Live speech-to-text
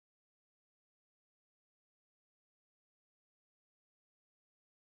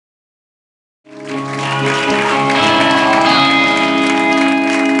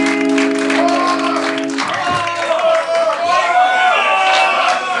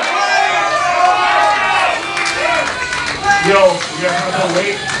You guys want to go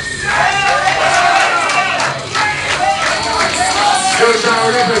late? Yo, John,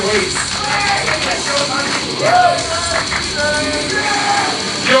 we're gonna play weights.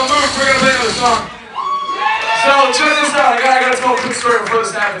 Yo, move, we're gonna play another song. So, check this out. I gotta tell a quick story before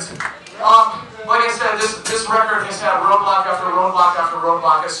this happens. Like I said, this record has had roadblock after roadblock after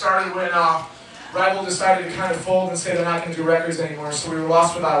roadblock. It started when Rebel decided to kind of fold and say they're not going to do records anymore, so we were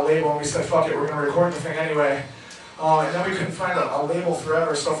lost without a label, and we said, fuck it, we're going to record the thing anyway. And then we couldn't find a label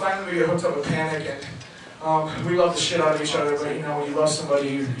forever, so finally we got hooked up with Panic, and we love the shit out of each other, but you know, when you love somebody,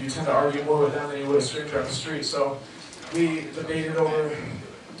 you tend to argue more with them than you would a stranger on the street, so we debated over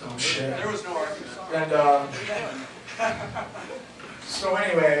dumb shit. There was no argument. And, so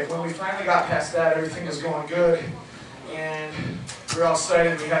anyway, when we finally got past that, everything was going good, and we were all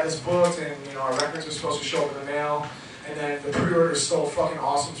excited. We had this booked, and you know our records were supposed to show up in the mail, and then the pre-orders sold fucking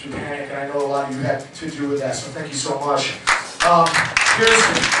awesome through Panic, and I know a lot of you had to do with that, so thank you so much.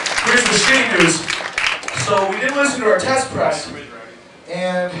 Here's the shitty news. So we didn't listen to our test press,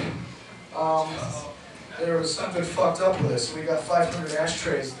 and there was something fucked up with us. We got 500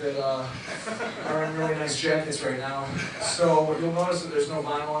 ashtrays that are in really nice jackets right now. So you'll notice that there's no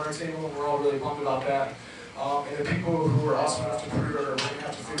vinyl on our table, and we're all really bummed about that. And the people who were awesome enough to pre-order, we're going to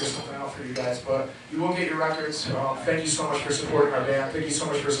have to figure something out for you guys. But you will get your records. Thank you so much for supporting our band. Thank you so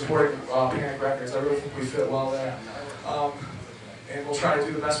much for supporting Panic Records. I really think we fit well there. And we'll try to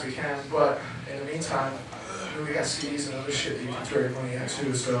do the best we can. But in the meantime, we got CDs and other shit that you can throw your money at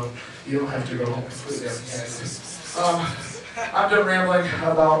too, so you don't have to go home completely empty-handed. I'm done rambling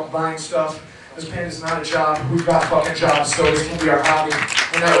about buying stuff. This band is not a job. We've got fucking jobs, so this can be our hobby,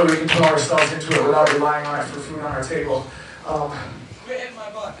 and that way we can put ourselves into it without relying on it for food on our table. Quit hitting my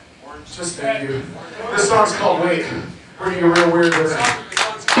butt. Just thank you. This song's called Wait. We're gonna get real weird with it.